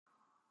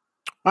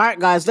All right,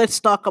 guys, let's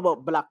talk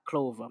about Black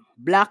Clover.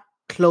 Black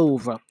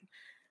Clover.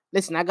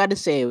 Listen, I gotta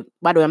say,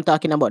 by the way, I'm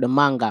talking about the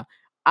manga.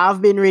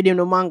 I've been reading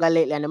the manga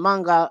lately, and the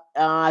manga,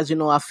 as you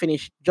know, I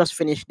just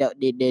finished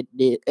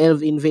the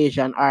elf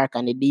invasion arc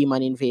and the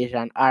demon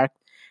invasion arc,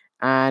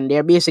 and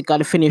they're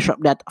basically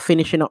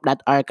finishing up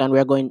that arc, and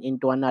we're going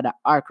into another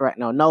arc right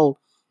now. Now,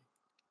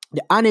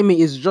 the anime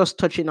is just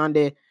touching on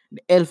the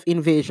elf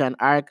invasion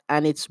arc,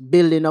 and it's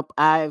building up.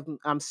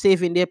 I'm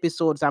saving the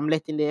episodes. I'm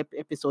letting the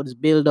episodes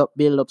build up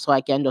so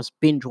I can just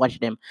binge watch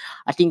them.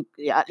 I think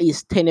at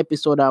least 10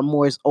 episodes or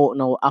more is out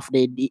now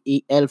after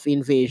the elf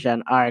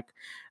invasion arc.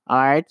 All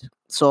right,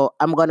 so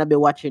I'm gonna be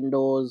watching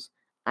those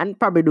and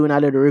probably doing a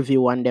little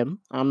review on them.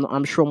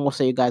 I'm sure most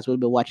of you guys will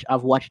be watch.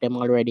 I've watched them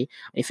already.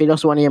 If you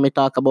just want to hear me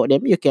talk about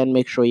them, you can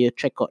make sure you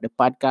check out the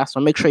podcast.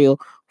 So make sure you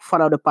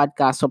follow the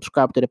podcast,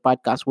 subscribe to the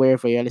podcast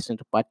wherever you listen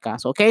to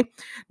podcasts. Okay.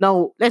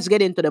 Now let's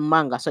get into the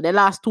manga. So the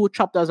last two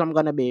chapters I'm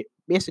gonna be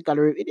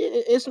basically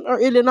it's not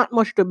really not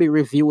much to be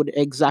reviewed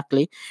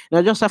exactly.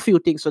 Just a few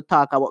things to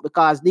talk about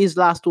because these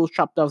last two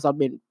chapters have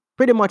been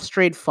pretty much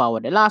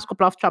straightforward. The last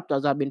couple of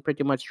chapters have been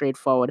pretty much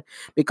straightforward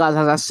because,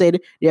 as I said,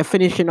 they're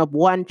finishing up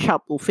one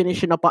chapter,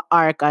 finishing up an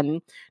arc,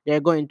 and they're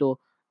going to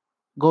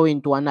go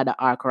into another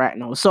arc right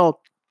now.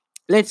 So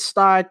let's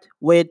start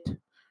with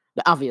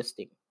the obvious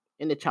thing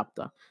in the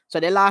chapter.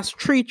 So the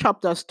last three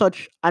chapters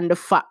touch on the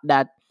fact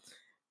that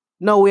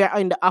now we are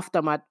in the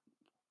aftermath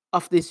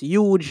of this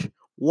huge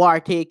war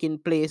taking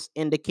place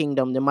in the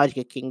kingdom, the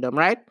Magic Kingdom,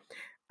 right?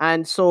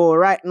 And so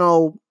right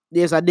now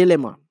there's a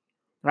dilemma,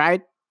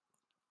 right?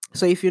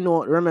 So if you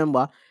know,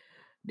 remember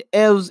the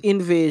elves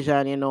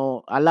invasion,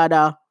 a lot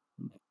of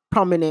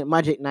prominent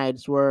magic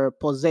knights were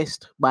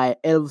possessed by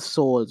elf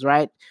souls,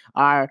 right?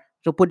 Or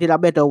to put it a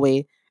better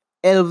way,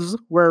 elves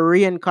were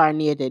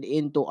reincarnated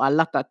into a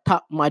lot of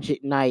top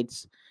magic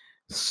knights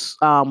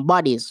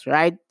bodies,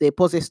 right? They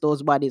possessed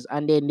those bodies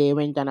and then they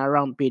went on a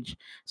rampage.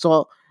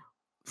 So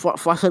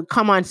for some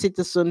common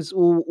citizens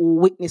who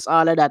witness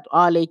all of that,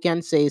 all they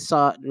can say is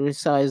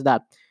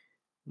that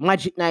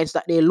magic knights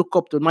that they look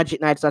up to, magic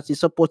knights that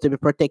is supposed to be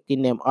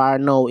protecting them, are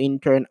now in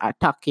turn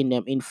attacking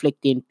them,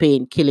 inflicting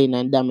pain, killing,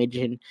 and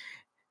damaging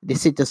the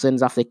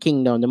citizens of the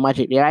kingdom, the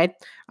magic, right?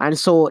 And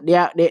so they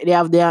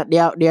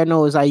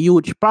know is a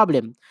huge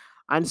problem.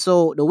 And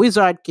so the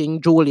wizard king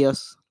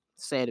Julius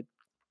said,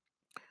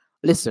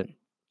 "Listen,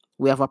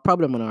 we have a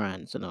problem on our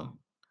hands,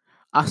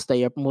 Asta,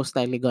 you're most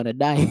likely gonna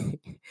die."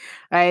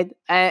 Right?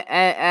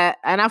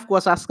 And of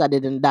course, Asta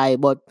didn't die,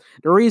 but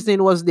the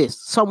reason was this: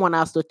 someone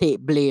has to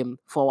take blame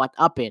for what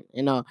happened.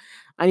 And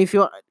if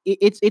you,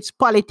 it's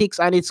politics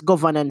and it's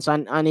governance,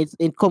 and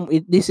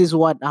this is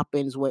what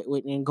happens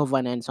in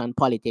governance and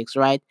politics,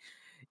 right?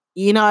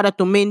 In order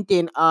to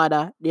maintain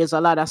order, there's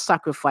a lot of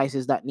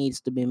sacrifices that needs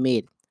to be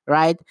made,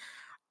 right?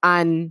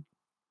 And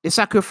the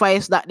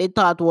sacrifice that they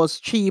thought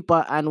was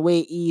cheaper and way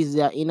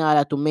easier in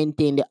order to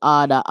maintain the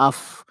order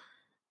of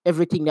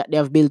everything that they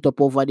have built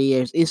up over the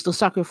years is to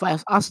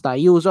sacrifice Asta.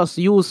 You just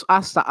use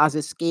Asta as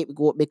a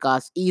scapegoat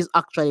because he's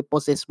actually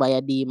possessed by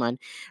a demon,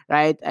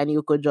 right? And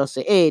you could just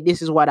say, "Hey,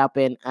 this is what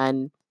happened,"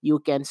 and you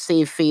can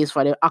save face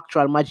for the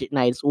actual magic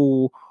knights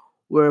who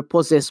were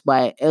possessed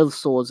by elf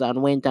souls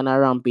and went on a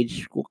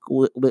rampage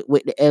with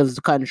the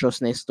elves'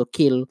 consciousness to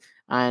kill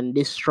and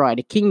destroy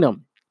the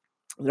kingdom,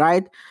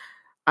 right?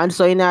 And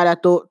so, in order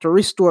to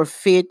restore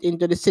faith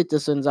into the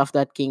citizens of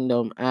that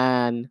kingdom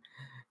and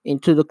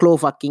into the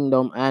Clover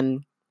Kingdom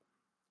and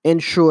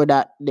ensure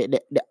that the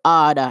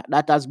order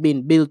that has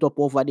been built up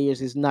over the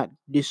years is not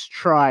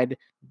destroyed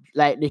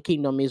like the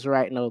kingdom is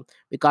right now.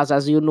 Because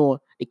as you know,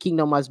 the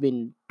kingdom has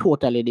been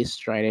totally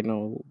destroyed,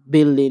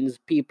 buildings,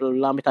 people,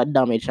 limited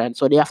damage. And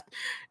so they have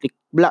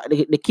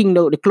the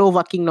kingdom, the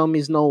Clover Kingdom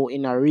is now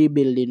in a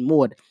rebuilding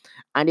mode.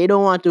 And they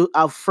don't want to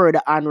have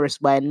further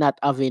unrest by not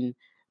having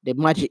the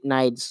magic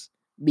knights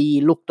be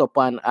looked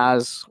upon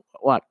as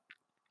what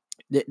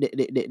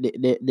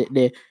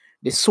the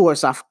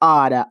source of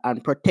order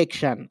and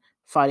protection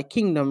for the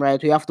kingdom,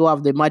 right? We have to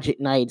have the magic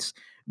knights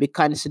be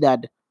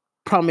considered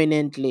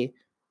prominently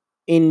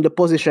in the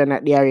position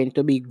that they are in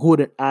to be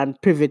good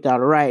and pivotal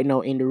right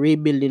now in the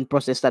rebuilding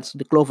process that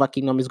the Clover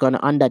Kingdom is going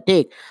to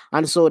undertake.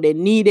 And so they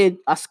needed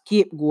a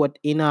scapegoat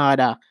in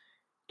order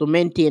to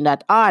maintain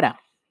that order,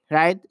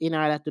 right? In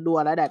order to do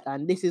all of that.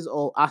 And this is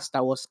how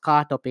Asta was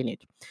caught up in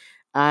it.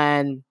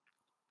 And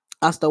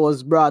Asta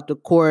was brought to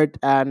court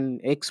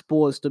and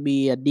exposed to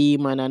be a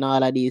demon and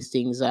all of these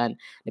things, and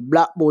the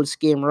BlackBulls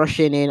came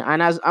rushing in.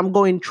 And as I'm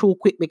going through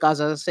quick, because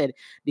as I said,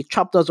 the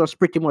chapters was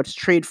pretty much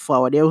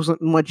straightforward. There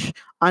wasn't much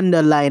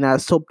underline or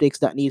subtext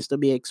that needs to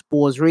be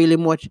exposed. Really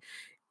much,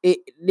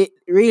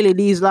 really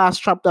these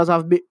last chapters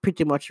have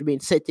pretty much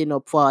been setting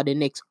up for the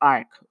next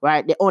arc,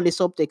 right? The only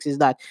subtext is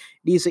that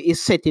this is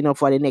setting up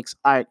for the next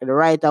arc. The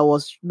writer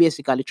was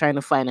basically trying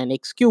to find an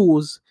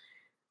excuse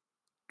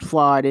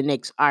for the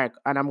next arc,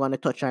 and I'm going to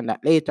touch on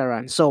that later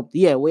on. So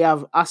yeah, we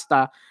have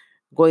Asta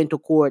going to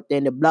court.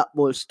 Then the Black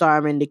Bulls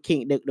storming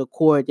the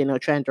court,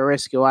 trying to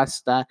rescue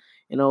Asta.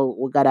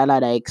 We got a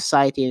lot of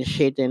exciting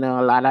shit, a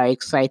lot of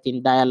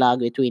exciting dialogue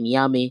between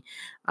Yami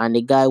and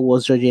the guy who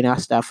was judging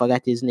Asta. I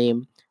forgot his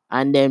name.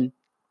 And then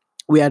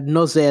we had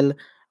Nozzle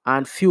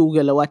and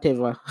Fugal or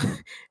whatever,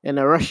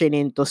 rushing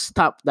in to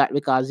stop that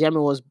because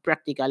Yami was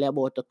practically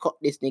about to cut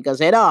this nigga's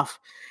head off,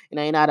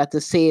 in order to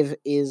save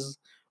his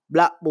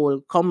Black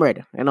Bull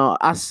comrade,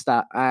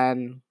 Asta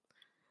and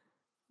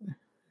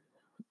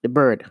the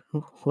bird.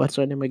 What's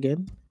her name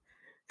again?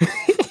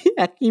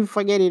 I keep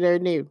forgetting her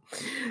name,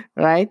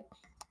 right?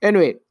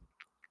 Anyway,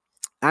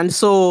 and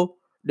so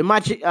the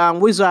magic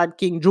wizard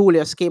King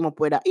Julius came up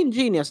with an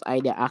ingenious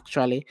idea.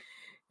 Actually,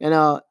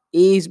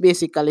 he's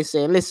basically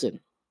saying, "Listen,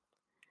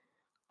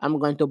 I'm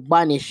going to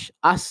banish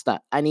Asta,"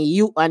 and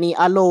he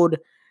allowed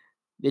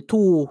the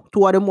two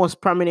of the most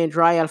prominent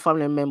royal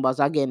family members,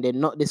 again,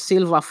 the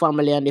Silver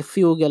family and the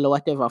Fugel or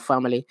whatever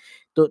family,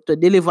 to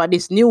deliver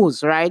this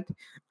news, right?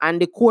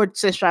 And the court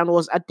session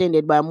was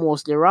attended by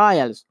mostly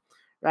royals,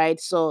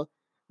 right? So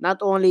not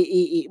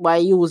only by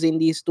using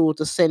these two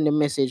to send the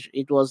message,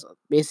 it was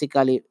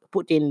basically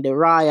putting the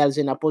royals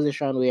in a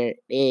position where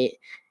they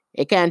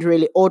can't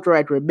really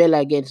outright rebel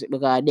against it,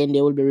 because then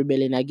they will be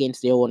rebelling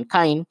against their own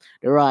kind,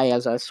 the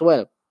royals as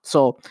well.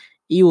 So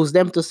he used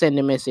them to send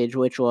the message,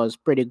 which was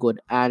pretty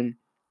good. And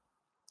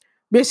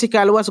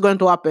basically, what's going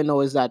to happen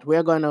now is that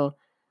we're going to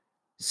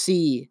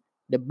see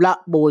the Black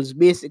Bulls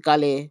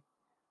basically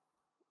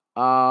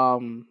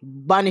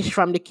banished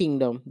from the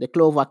kingdom, the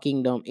Clover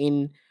Kingdom.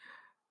 In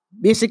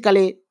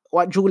basically,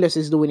 what Julius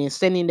is doing is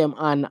sending them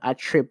on a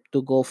trip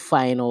to go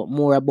find out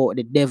more about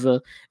the devil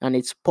and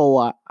its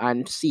power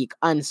and seek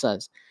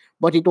answers.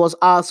 But it was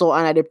also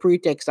under the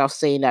pretext of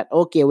saying that,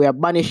 okay, we are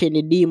banishing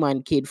the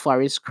demon kid for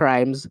his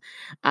crimes,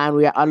 and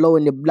we are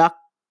allowing the Black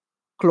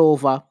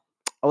Clover,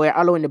 we're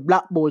allowing the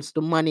Black Bulls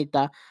to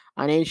monitor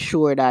and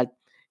ensure that,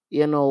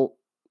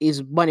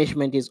 his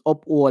banishment is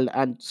upheld.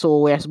 And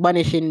so we're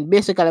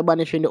basically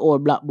banishing the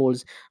old Black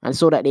Bulls, and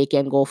so that they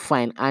can go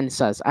find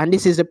answers. And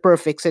this is the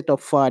perfect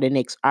setup for the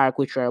next arc,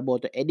 which we're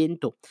about to head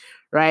into,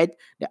 right?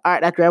 The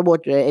arc that we're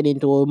about to head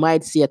into, we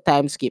might see a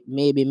time skip,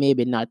 maybe,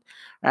 maybe not,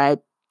 right?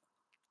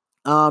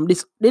 The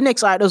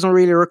next arc doesn't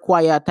really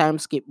require a time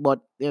skip, but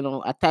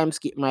a time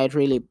skip might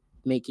really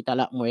make it a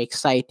lot more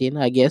exciting,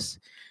 I guess,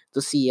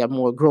 to see a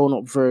more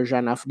grown-up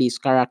version of these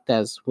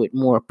characters with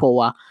more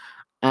power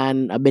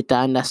and a better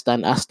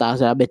understand Asta,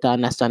 has a better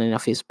understanding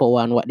of his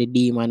power and what the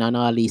demon and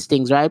all these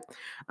things, right?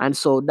 And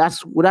so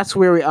that's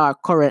where we are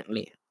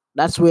currently.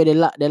 That's where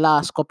the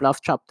last couple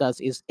of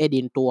chapters is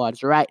heading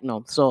towards right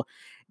now. So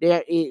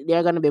they're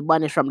gonna be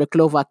banished from the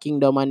Clover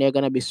Kingdom, and they're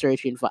gonna be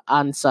searching for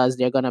answers.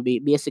 They're gonna be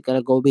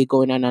basically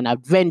going on an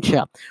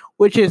adventure,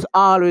 which is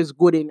always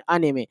good in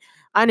anime.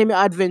 Anime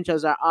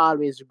adventures are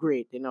always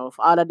great. For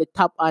all of the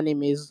top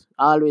animes,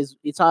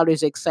 it's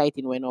always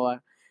exciting when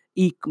our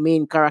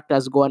main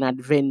characters go on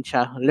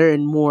adventure,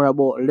 learn more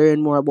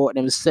about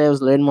themselves,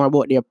 learn more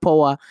about their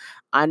power,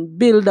 and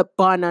build a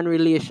bond and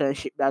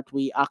relationship that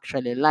we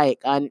actually like.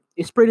 And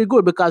it's pretty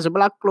good because the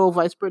Black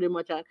Clover is pretty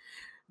much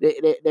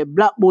the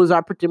Black Bulls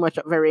are pretty much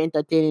a very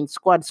entertaining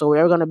squad. So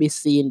we're gonna be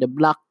seeing the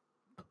Black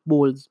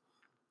Bulls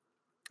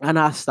and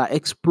Asta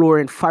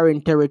exploring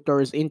foreign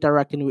territories,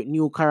 interacting with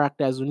new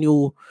characters,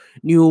 new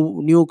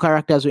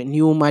characters with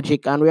new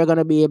magic, and we're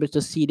gonna be able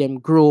to see them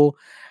grow.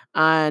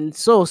 And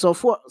so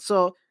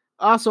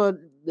also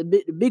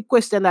the big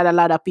question that a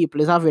lot of people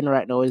is having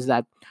right now is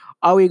that,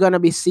 are we gonna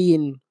be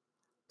seeing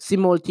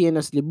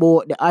simultaneously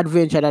both the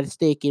adventure that is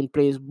taking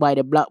place by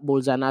the Black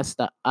Bulls and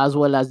Asta, as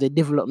well as the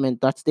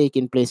development that's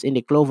taking place in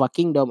the Clover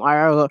Kingdom?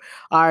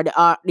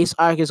 This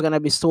arc is gonna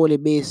be solely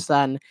based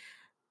on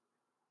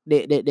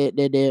the the the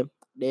the the,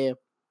 the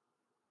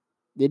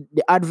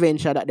the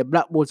adventure that the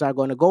Black Bulls are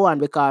going to go on?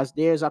 Because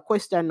there's a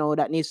question now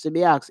that needs to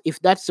be asked. If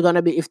this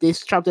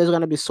chapter is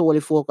going to be solely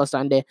focused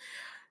on the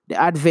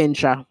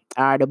adventure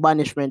or the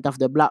banishment of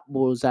the Black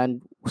Bulls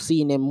and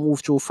seeing them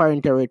move through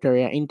foreign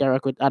territory and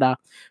interact with other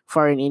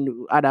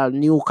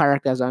new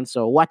characters, and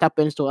so what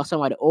happens to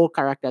some of the old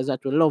characters that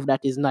we love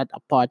that is not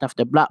a part of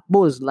the Black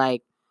Bulls,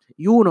 like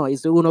is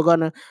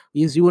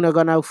Yuno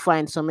gonna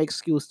find some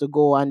excuse to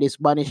go on this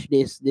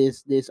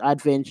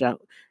adventure?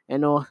 you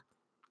know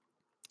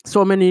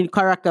so many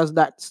characters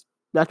that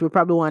we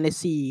probably want to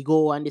see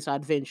go on this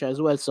adventure as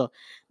well. So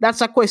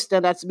that's a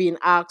question that's being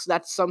asked.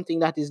 That's something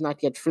that is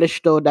not yet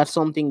fleshed out. That's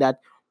something that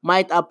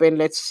might happen.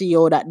 Let's see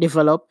how that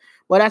develop.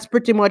 But that's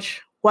pretty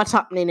much what's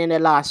happening in the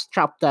last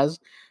chapters.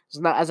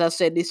 As I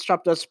said, this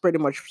chapter is pretty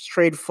much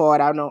straightforward.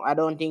 I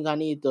don't think I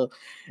need to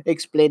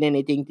explain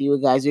anything to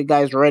you guys. You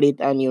guys read it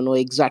and you know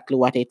exactly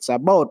what it's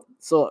about.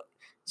 So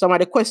some of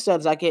the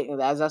questions I get,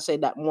 as I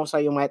said, that most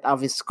of you might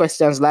have is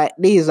questions like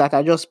these that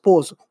I just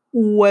posed.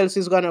 Who else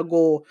is gonna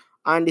go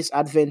on this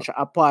adventure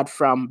apart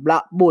from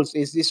Black Bulls?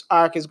 Is this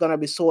arc is gonna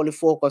be solely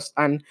focused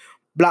on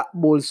Black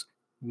Bulls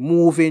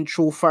moving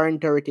through foreign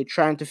territory,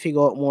 trying to figure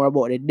out more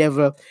about the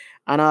devil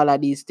and all of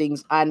these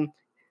things? And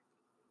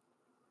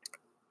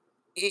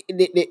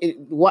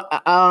what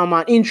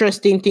an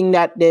interesting thing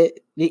that the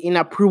in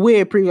a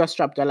previous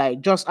chapter,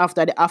 like just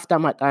after the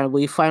aftermath, and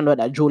we find out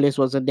that Julius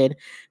wasn't dead.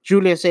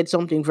 Julius said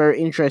something very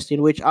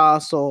interesting, which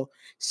also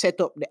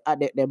set up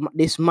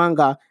this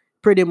manga,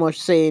 pretty much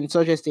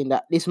suggesting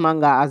that this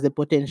manga has the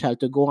potential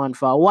to go on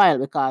for a while,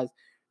 because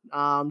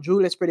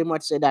Julius pretty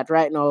much said that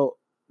right now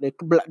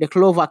the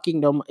Clover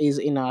Kingdom is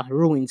in a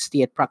ruined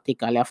state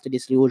practically after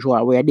this huge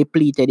war. We are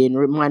depleted in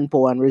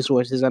manpower and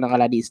resources and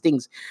all of these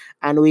things,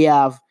 and we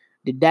have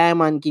the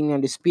Diamond Kingdom,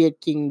 the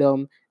Spirit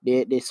Kingdom,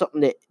 the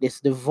something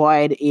the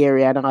Void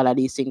area and all of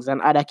these things,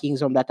 and other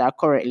kingdoms that are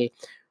currently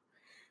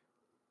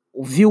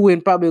viewing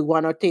probably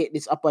want to take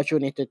this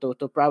opportunity to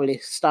probably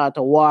start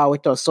a war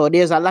with us. So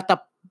there's a lot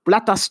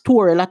of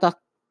story, lot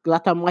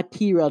of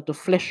material to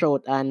flesh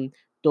out and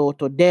to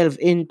delve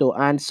into.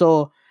 And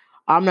so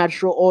I'm not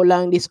sure how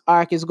long this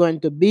arc is going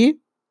to be,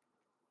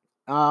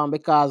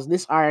 because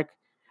this arc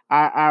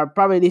are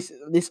probably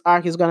this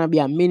arc is gonna be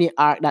a mini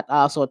arc that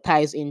also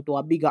ties into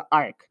a bigger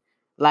arc.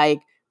 Like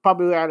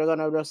probably we are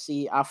gonna just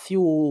see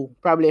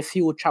probably a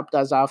few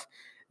chapters of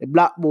the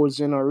BlackBulls,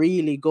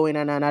 really going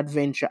on an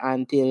adventure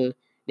until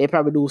they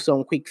probably do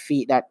some quick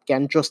feat that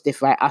can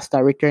justify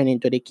Asta returning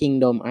to the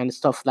kingdom and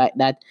stuff like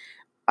that,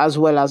 as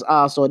well as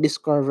also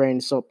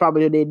discovering. So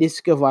probably they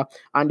discover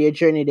on their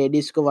journey, they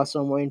discover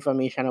some more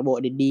information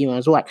about the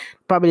demons. What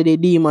probably the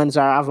demons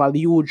are have a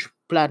huge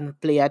plan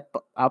play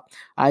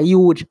a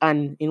huge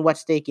and in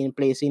what's taking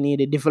place in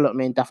the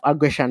development of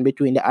aggression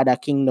between the other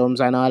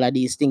kingdoms and all of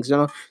these things.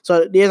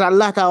 So there's a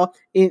lot of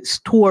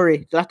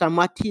story, a lot of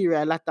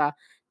material, a lot of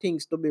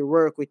things to be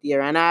worked with here.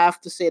 And I have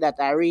to say that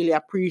I really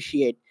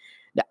appreciate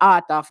the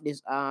art of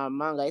this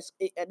manga.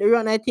 The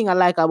only thing I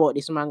like about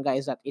this manga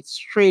is that it's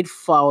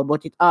straightforward,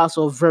 but it's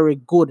also very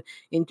good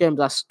in terms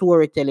of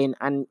storytelling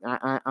and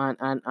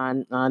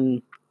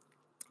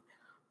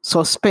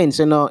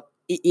suspense.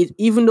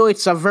 Even though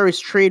it's a very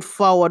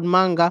straightforward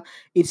manga,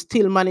 it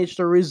still managed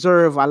to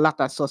reserve a lot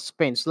of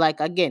suspense.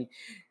 Like again,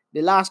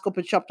 the last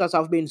couple chapters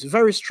have been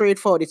very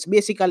straightforward. It's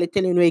basically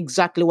telling you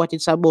exactly what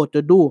it's about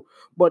to do.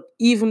 But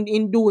even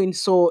in doing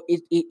so,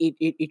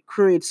 it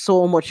creates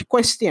so much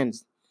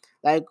questions.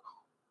 Like,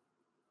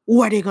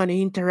 who are they gonna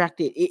interact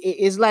with?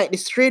 It's like the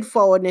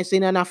straightforwardness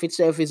in and of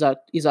itself is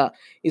a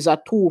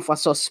tool for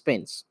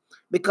suspense,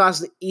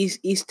 because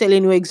he's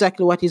telling you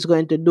exactly what he's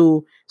going to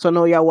do. So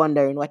now you're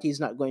wondering what he's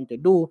not going to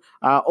do,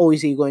 or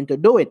is he going to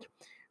do it,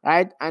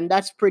 right? And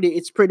it's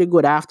pretty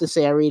good. I have to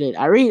say,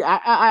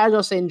 I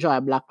just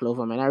enjoy Black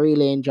Clover, man. I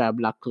really enjoy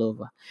Black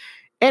Clover.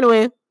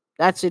 Anyway,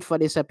 that's it for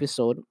this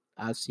episode.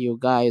 I'll see you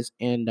guys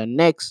in the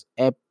next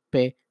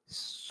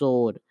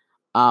episode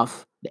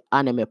of the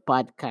anime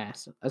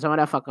podcast. As a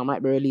matter of fact, I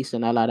might be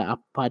releasing a lot of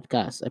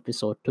podcast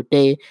episode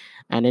today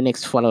and the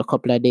next follow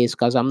couple of days,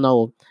 because I'm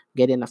now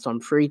getting some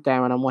free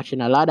time and I'm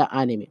watching a lot of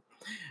anime.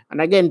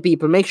 And again,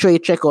 people, make sure you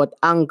check out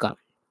Anchor,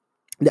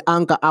 the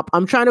Anchor app.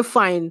 I'm trying to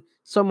find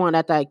someone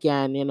that I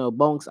can,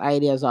 bounce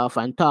ideas off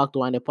and talk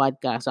to on the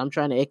podcast. I'm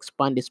trying to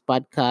expand this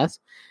podcast.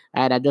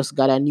 And I just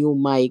got a new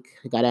mic,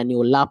 got a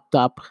new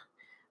laptop,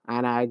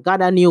 and I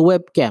got a new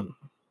webcam.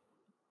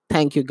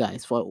 Thank you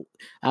guys for.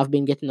 I've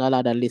been getting a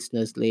lot of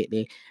listeners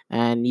lately,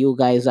 and you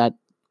guys are.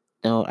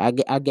 I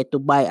get to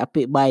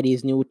buy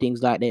these new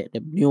things like the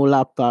new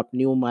laptop,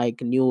 new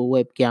mic, new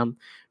webcam,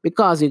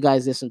 because you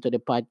guys listen to the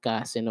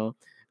podcast.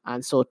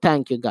 And so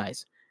thank you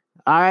guys.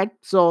 All right,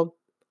 so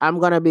I'm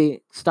gonna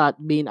be start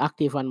being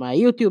active on my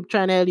YouTube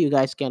channel. You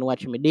guys can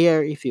watch me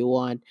there if you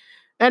want.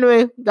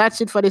 Anyway, that's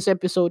it for this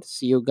episode.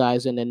 See you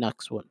guys in the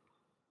next one.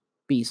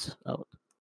 Peace out.